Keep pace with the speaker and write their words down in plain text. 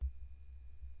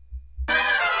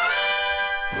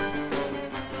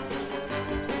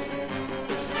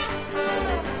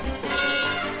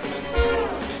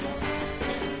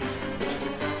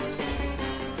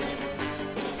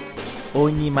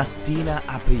Ogni mattina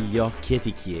apri gli occhi e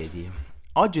ti chiedi: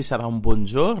 oggi sarà un buon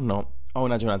giorno o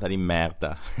una giornata di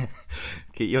merda?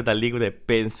 Che io da Ligure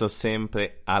penso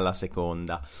sempre alla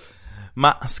seconda.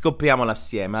 Ma scopriamola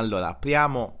assieme. Allora,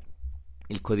 apriamo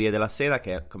il Corriere della Sera,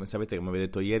 che come sapete, come vi ho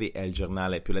detto ieri, è il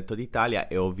giornale più letto d'Italia,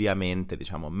 e ovviamente,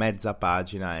 diciamo, mezza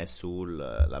pagina è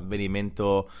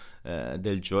sull'avvenimento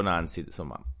del giorno, anzi,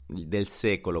 insomma, del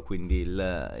secolo, quindi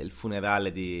il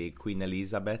funerale di Queen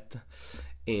Elizabeth.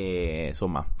 E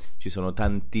insomma ci sono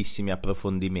tantissimi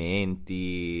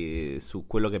approfondimenti su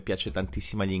quello che piace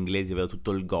tantissimo agli inglesi, ovvero tutto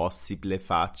il gossip, le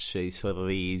facce, i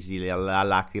sorrisi, la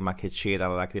lacrima che c'era,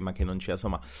 la lacrima che non c'era.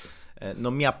 Insomma,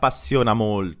 non mi appassiona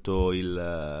molto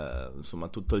insomma,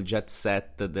 tutto il jet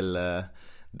set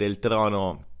del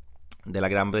trono della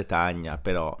Gran Bretagna,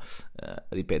 però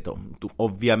ripeto,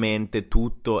 ovviamente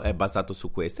tutto è basato su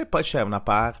questo. E poi c'è una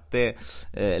parte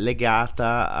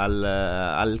legata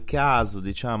al caso,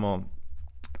 diciamo,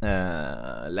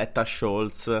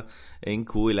 Letta-Scholz, in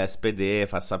cui l'SPD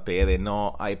fa sapere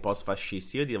no ai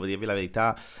post-fascisti. Io devo dirvi la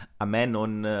verità, a me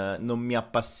non mi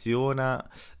appassiona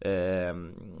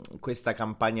questa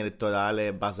campagna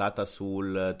elettorale basata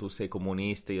sul tu sei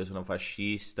comunista, io sono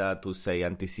fascista, tu sei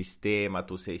antisistema,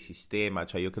 tu sei sistema.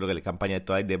 Cioè, io credo che le campagne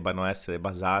elettorali debbano essere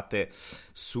basate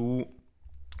su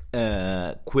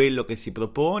quello che si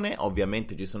propone.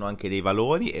 Ovviamente ci sono anche dei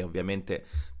valori e ovviamente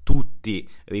tutti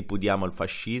ripudiamo il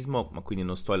fascismo, ma quindi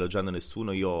non sto elogiando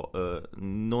nessuno. Io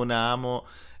non amo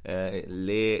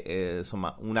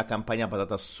insomma, una campagna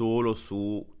basata solo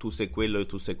su tu sei quello e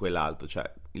tu sei quell'altro.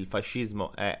 Cioè, il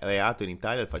fascismo è reato in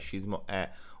Italia, il fascismo è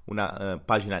una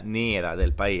pagina nera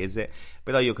del paese,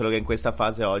 però io credo che in questa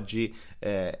fase oggi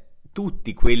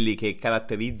tutti quelli che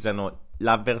caratterizzano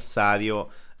l'avversario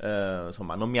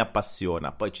insomma non mi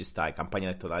appassiona. Poi ci sta, è campagna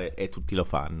elettorale e tutti lo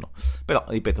fanno, però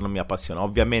ripeto, non mi appassiona.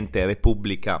 Ovviamente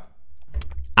Repubblica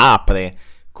apre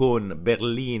con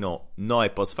Berlino no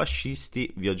ai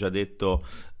post-fascisti. Vi ho già detto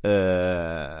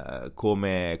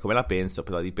come la penso,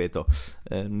 però ripeto,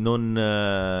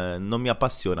 non mi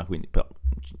appassiona, quindi però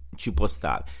ci può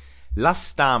stare. La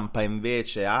Stampa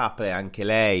invece apre anche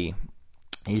lei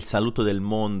il saluto del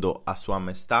mondo a Sua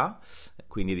Maestà,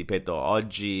 quindi ripeto,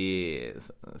 oggi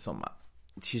insomma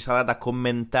ci sarà da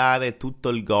commentare tutto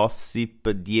il gossip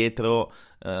dietro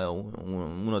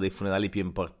uno dei funerali più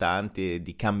importanti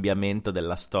di cambiamento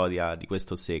della storia di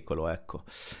questo secolo, ecco.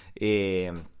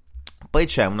 E poi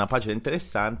c'è una pagina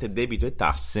interessante: debito e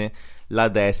tasse, la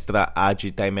destra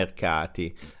agita i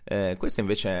mercati. Questo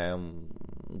invece è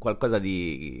qualcosa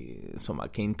di, insomma,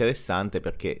 che è interessante,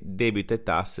 perché debito e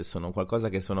tasse sono qualcosa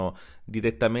che sono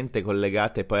direttamente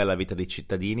collegate poi alla vita dei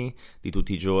cittadini di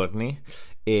tutti i giorni,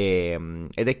 ed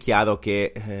è chiaro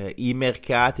che i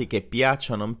mercati, che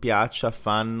piaccia o non piaccia,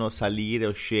 fanno salire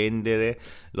o scendere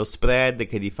lo spread,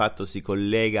 che di fatto si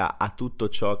collega a tutto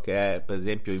ciò che è, per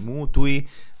esempio, i mutui,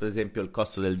 per esempio il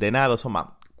costo del denaro.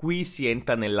 Insomma, qui si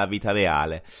entra nella vita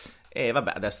reale. E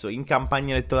vabbè, adesso in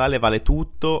campagna elettorale vale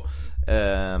tutto,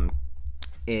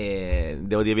 e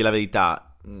devo dirvi la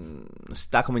verità,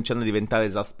 sta cominciando a diventare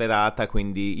esasperata,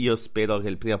 quindi io spero che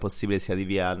il prima possibile si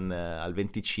arrivi al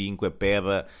 25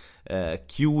 per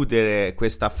chiudere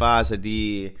questa fase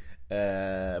di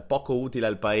poco utile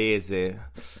al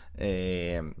paese,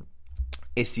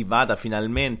 e si vada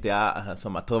finalmente a,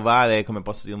 insomma, trovare, come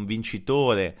posso dire, un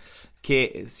vincitore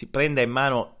che si prenda in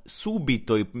mano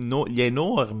subito gli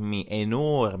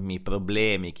enormi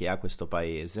problemi che ha questo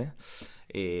paese,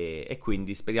 e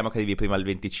quindi speriamo che arrivi prima il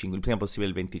 25, il prima possibile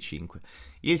il 25.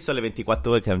 Il Sole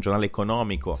 24 Ore, che è un giornale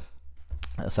economico,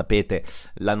 sapete,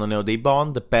 l'anno nero dei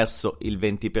bond, perso il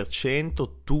 20%,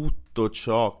 tutto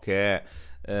ciò che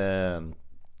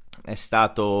è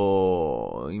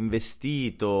stato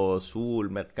investito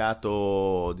sul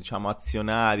mercato, diciamo,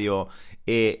 azionario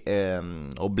e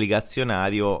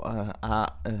obbligazionario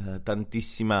ha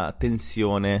tantissima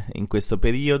tensione in questo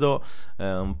periodo,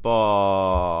 un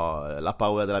po' la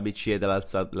paura della BCE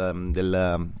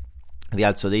del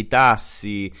rialzo dei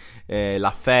tassi,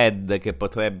 la Fed che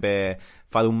potrebbe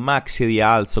fare un maxi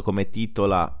rialzo, come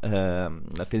titola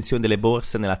la tensione delle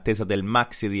borse nell'attesa del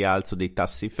maxi rialzo dei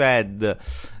tassi Fed.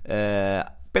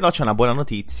 Però c'è una buona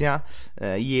notizia: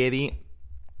 ieri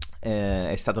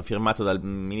è stato firmato dal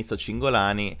ministro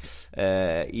Cingolani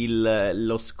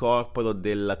lo scorporo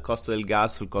del costo del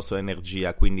gas sul costo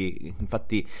dell'energia. Quindi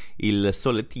infatti il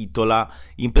Sole titola: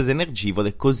 imprese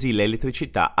energivore, così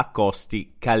l'elettricità a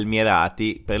costi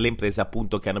calmierati per le imprese,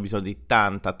 appunto, che hanno bisogno di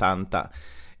tanta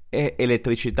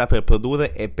elettricità per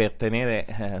produrre e per tenere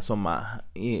insomma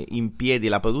in piedi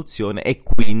la produzione, e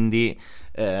quindi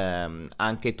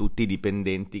anche tutti i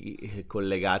dipendenti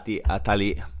collegati a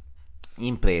tali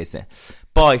imprese.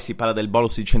 Poi si parla del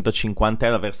bonus di 150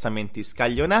 euro versamenti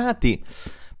scaglionati.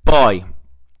 Poi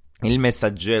il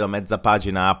Messaggero, mezza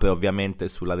pagina, apre ovviamente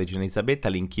sulla regina Elisabetta,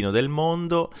 l'inchino del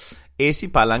mondo, e si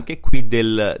parla anche qui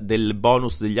del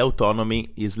bonus degli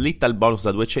autonomi. Slitta il bonus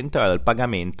da 200 euro, il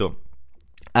pagamento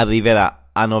arriverà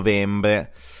a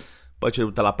novembre. Poi c'è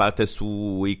tutta la parte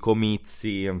sui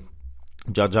comizi.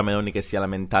 Giorgia Meloni che si è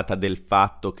lamentata del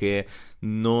fatto che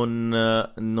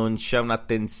non c'è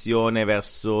un'attenzione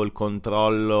verso il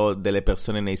controllo delle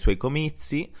persone nei suoi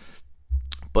comizi.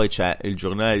 Poi c'è il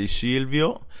giornale di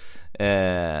Silvio,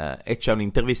 e c'è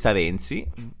un'intervista a Renzi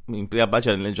in prima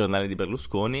pagina nel giornale di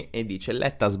Berlusconi, e dice: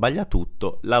 Letta sbaglia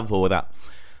tutto, lavora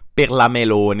per la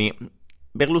Meloni.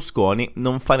 Berlusconi,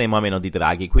 non faremo a meno di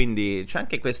Draghi. Quindi c'è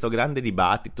anche questo grande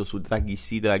dibattito su Draghi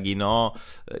sì, Draghi no.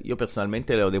 Io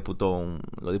personalmente l'ho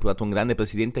reputato un grande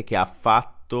presidente che ha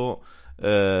fatto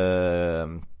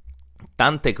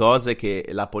tante cose che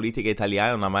la politica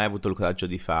italiana non ha mai avuto il coraggio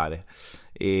di fare.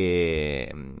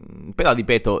 Però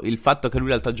ripeto, il fatto che lui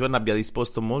l'altro giorno abbia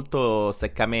risposto molto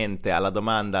seccamente alla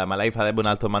domanda ma lei farebbe un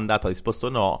altro mandato, ha risposto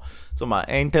no, insomma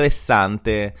è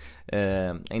interessante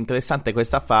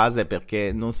questa fase,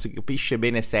 perché non si capisce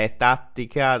bene se è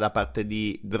tattica da parte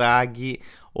di Draghi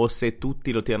o se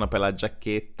tutti lo tirano per la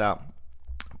giacchetta,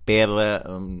 per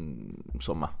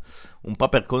insomma un po'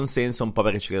 per consenso, un po'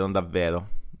 perché ci credono davvero.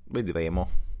 Vedremo.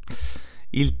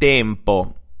 Il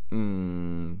Tempo,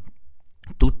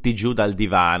 tutti giù dal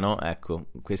divano, ecco,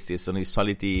 questi sono i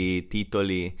soliti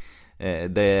titoli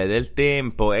del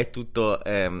Tempo. È tutto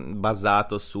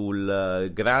basato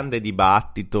sul grande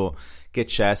dibattito che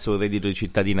c'è sul reddito di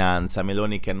cittadinanza.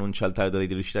 Meloni che annuncia il taglio del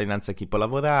reddito di cittadinanza a chi può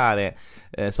lavorare,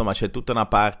 insomma c'è tutta una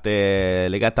parte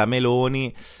legata a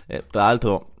Meloni. Tra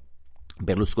l'altro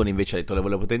Berlusconi invece ha detto che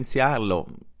vuole potenziarlo,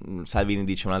 Salvini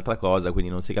dice un'altra cosa, quindi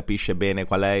non si capisce bene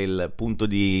qual è il punto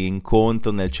di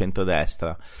incontro nel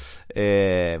centrodestra.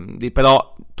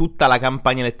 Però tutta la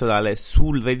campagna elettorale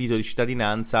sul reddito di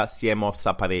cittadinanza si è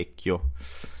mossa parecchio.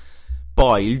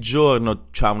 Poi Il Giorno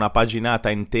c'ha una paginata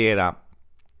intera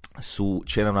su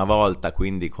C'era una volta,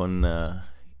 quindi con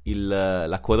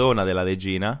la corona della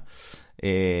regina,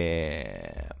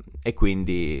 e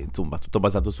quindi insomma tutto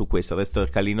basato su questo. Il resto del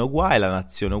Carlino uguale, La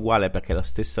Nazione uguale perché è la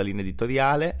stessa linea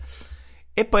editoriale.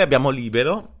 E poi abbiamo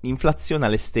Libero, inflazione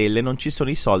alle stelle, non ci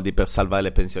sono i soldi per salvare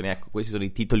le pensioni. Ecco, questi sono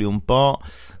i titoli un po'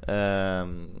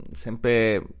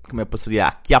 sempre, come posso dire,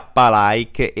 acchiappa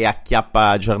like e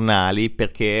acchiappa giornali,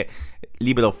 perché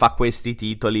Libero fa questi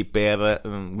titoli per,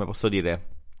 come posso dire,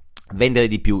 vendere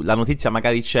di più. La notizia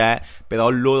magari c'è, però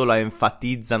loro la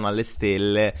enfatizzano alle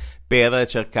stelle per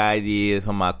cercare di,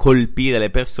 insomma, colpire le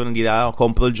persone, dire no,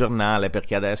 compro il giornale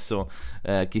perché adesso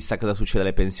chissà cosa succede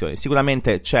alle pensioni.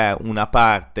 Sicuramente c'è una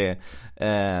parte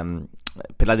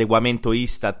per l'adeguamento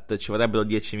Istat, ci vorrebbero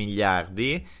 10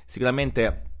 miliardi.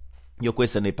 Sicuramente io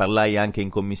questo ne parlai anche in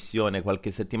commissione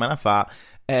qualche settimana fa.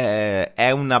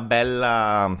 È una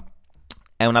bella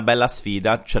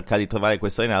sfida cercare di trovare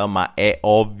questo denaro, ma è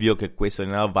ovvio che questo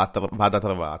denaro vada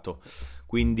trovato.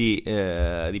 Quindi,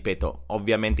 ripeto,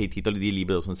 ovviamente i titoli di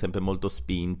Libero sono sempre molto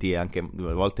spinti e anche a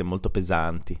volte molto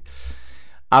pesanti.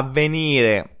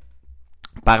 Avvenire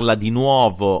parla di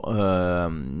nuovo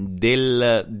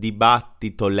del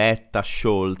dibattito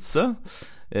Letta-Scholz.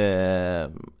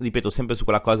 Ripeto, sempre su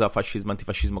quella cosa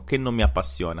fascismo-antifascismo che non mi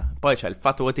appassiona. Poi c'è il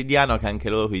Fatto Quotidiano, che anche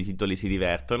loro i titoli si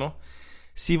divertono.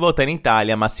 Si vota in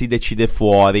Italia ma si decide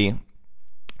fuori,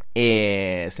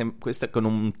 e questo è con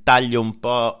un taglio un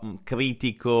po'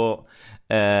 critico,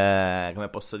 come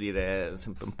posso dire,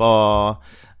 sempre un po'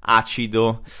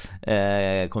 acido,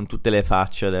 con tutte le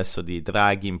facce adesso di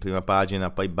Draghi in prima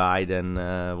pagina, poi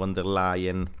Biden, von der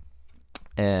Leyen,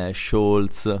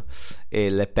 Scholz e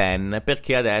Le Pen,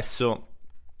 perché adesso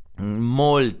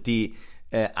molti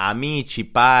amici,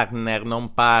 partner,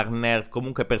 non partner,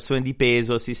 comunque persone di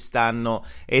peso si stanno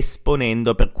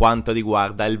esponendo per quanto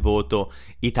riguarda il voto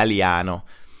italiano.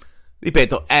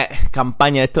 Ripeto, è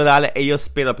campagna elettorale e io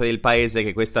spero per il paese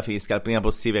che questa finisca il prima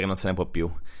possibile, che non se ne può più.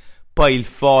 Poi il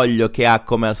Foglio, che ha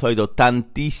come al solito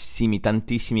tantissimi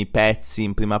pezzi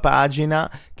in prima pagina,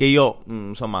 che io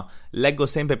insomma leggo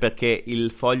sempre perché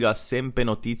il Foglio ha sempre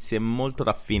notizie molto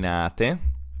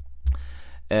raffinate.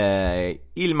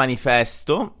 Il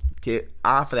Manifesto, che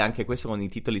apre anche questo con i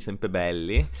titoli sempre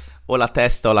belli, o la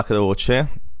testa o la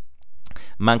croce,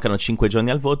 mancano 5 giorni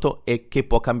al voto e che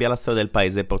può cambiare la storia del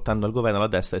paese portando al governo la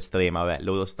destra estrema. Beh,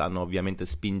 loro stanno ovviamente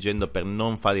spingendo per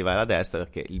non far arrivare la destra,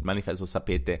 perché il Manifesto,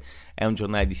 sapete, è un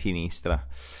giornale di sinistra.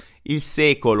 Il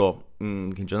Secolo,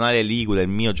 il giornale ligure, il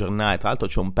mio giornale, tra l'altro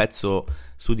c'è un pezzo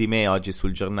su di me oggi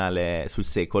sul giornale, sul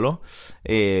Secolo,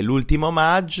 l'ultimo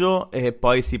maggio, e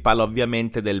poi si parla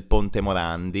ovviamente del Ponte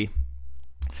Morandi.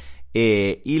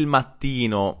 E il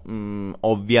Mattino,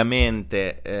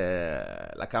 ovviamente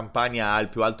la Campania ha il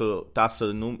più alto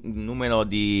tasso numero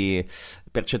di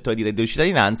percettori di reddito di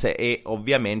cittadinanza, e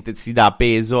ovviamente si dà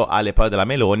peso alle parole della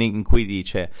Meloni in cui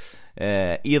dice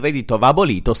il reddito va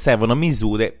abolito, servono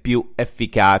misure più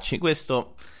efficaci.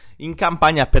 Questo in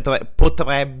Campania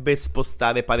potrebbe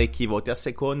spostare parecchi voti a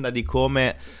seconda di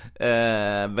come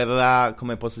verrà,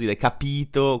 come posso dire,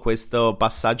 capito questo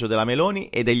passaggio della Meloni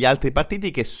e degli altri partiti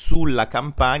che sulla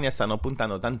Campania stanno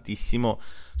puntando tantissimo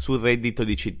sul reddito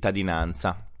di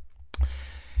cittadinanza.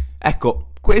 Ecco,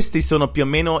 questi sono più o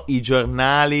meno i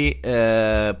giornali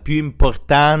più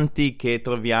importanti che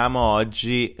troviamo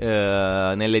oggi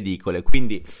nelle edicole.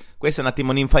 Quindi questa è un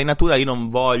attimo un'infarinatura, io non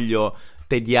voglio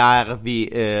tediarvi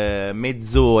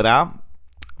mezz'ora,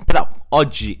 però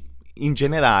oggi in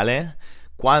generale,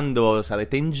 quando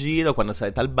sarete in giro, quando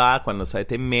sarete al bar, quando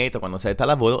sarete in metro, quando sarete a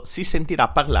lavoro, si sentirà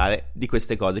parlare di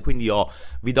queste cose. Quindi io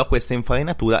vi do questa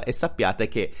infarinatura e sappiate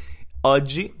che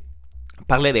oggi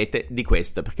parlerete di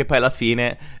questo, perché poi alla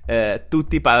fine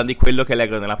tutti parlano di quello che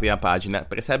leggono nella prima pagina,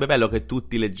 perché sarebbe bello che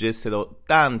tutti leggessero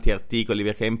tanti articoli,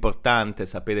 perché è importante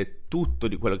sapere tutto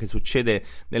di quello che succede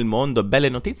nel mondo, belle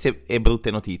notizie e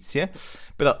brutte notizie.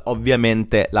 Però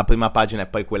ovviamente la prima pagina è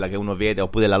poi quella che uno vede,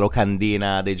 oppure la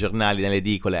locandina dei giornali nelle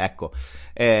edicole. Ecco,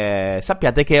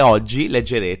 sappiate che oggi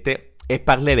leggerete e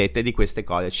parlerete di queste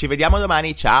cose. Ci vediamo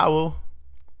domani, ciao!